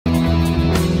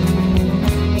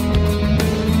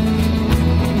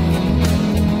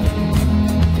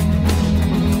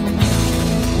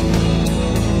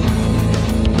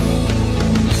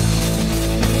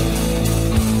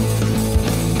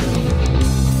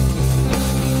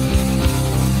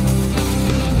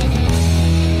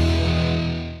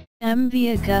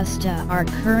MV Agusta are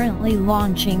currently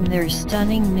launching their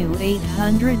stunning new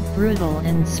 800 Brutal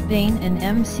in Spain, and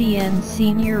MCN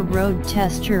senior road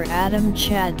tester Adam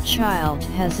Chad Child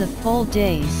has a full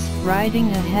day's riding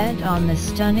ahead on the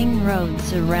stunning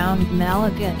roads around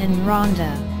Malaga and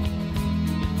Ronda.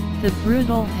 The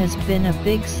Brutal has been a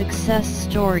big success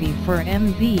story for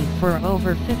MV for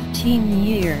over 15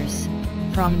 years.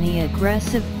 From the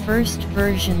aggressive first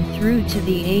version through to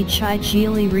the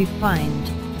highly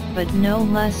refined, but no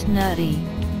less nutty,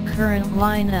 current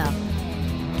lineup.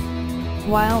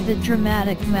 While the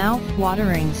dramatic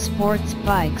mouth-watering sports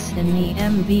bikes in the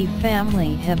MV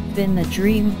family have been the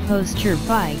dream poster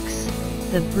bikes,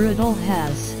 the Brutal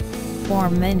has, for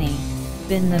many,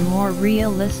 been the more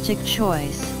realistic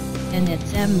choice, and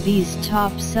it's MV's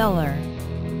top seller.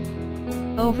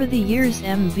 Over the years,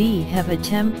 MV have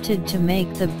attempted to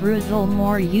make the Brutal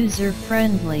more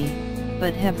user-friendly,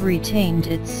 but have retained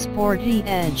its sporty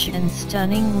edge and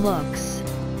stunning looks.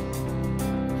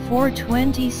 For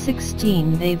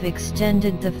 2016 they've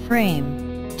extended the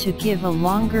frame, to give a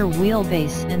longer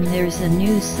wheelbase, and there's a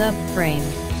new subframe,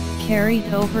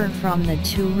 carried over from the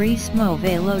Turismo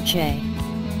Veloce.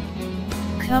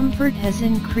 Comfort has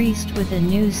increased with a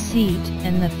new seat,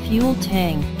 and the fuel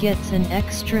tank gets an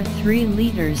extra 3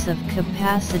 liters of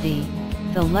capacity.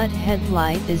 The LED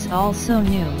headlight is also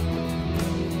new.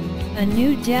 A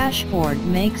new dashboard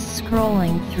makes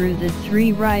scrolling through the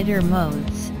 3 rider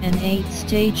modes and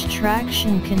 8-stage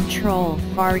traction control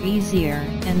far easier,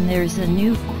 and there's a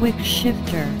new quick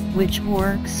shifter which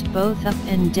works both up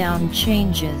and down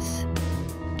changes.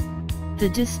 The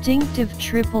distinctive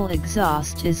triple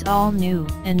exhaust is all new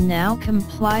and now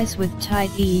complies with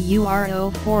tight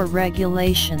Euro 4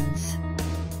 regulations.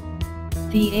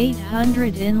 The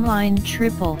 800 inline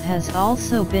triple has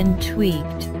also been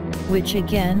tweaked, which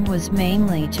again was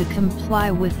mainly to comply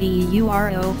with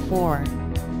Euro 4.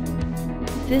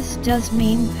 This does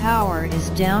mean power is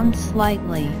down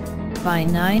slightly, by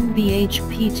 9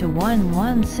 bhp to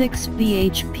 116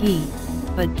 bhp,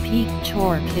 but peak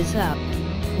torque is up,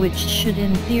 which should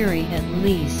in theory at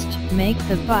least make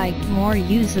the bike more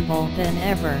usable than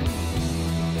ever.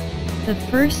 The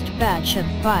first batch of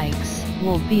bikes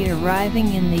will be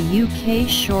arriving in the UK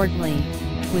shortly,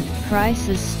 with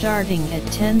prices starting at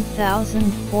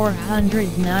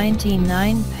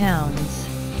 £10,499.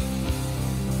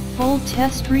 Full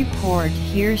test report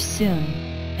here soon,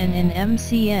 and in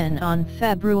MCN on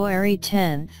February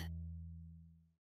 10th.